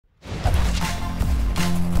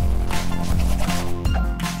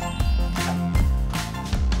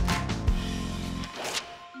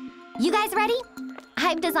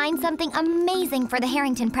I've designed something amazing for the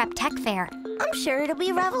Harrington Prep Tech Fair. I'm sure it'll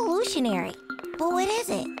be revolutionary. But what is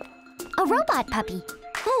it? A robot puppy.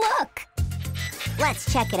 Look!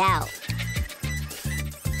 Let's check it out.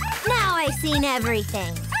 Now I've seen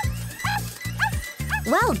everything.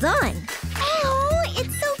 Well done. Oh,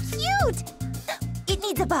 it's so cute. It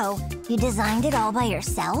needs a bow. You designed it all by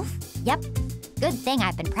yourself? Yep. Good thing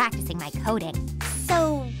I've been practicing my coding.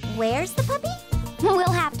 So, where's the puppy?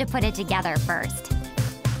 We'll have to put it together first.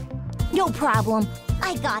 No problem.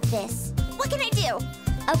 I got this. What can I do?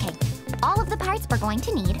 Okay, all of the parts we're going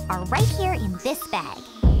to need are right here in this bag.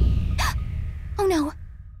 Oh no.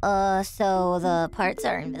 So the parts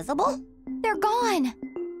are invisible? They're gone.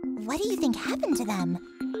 What do you think happened to them?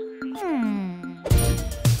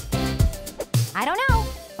 I don't know,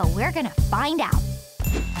 but we're gonna find out.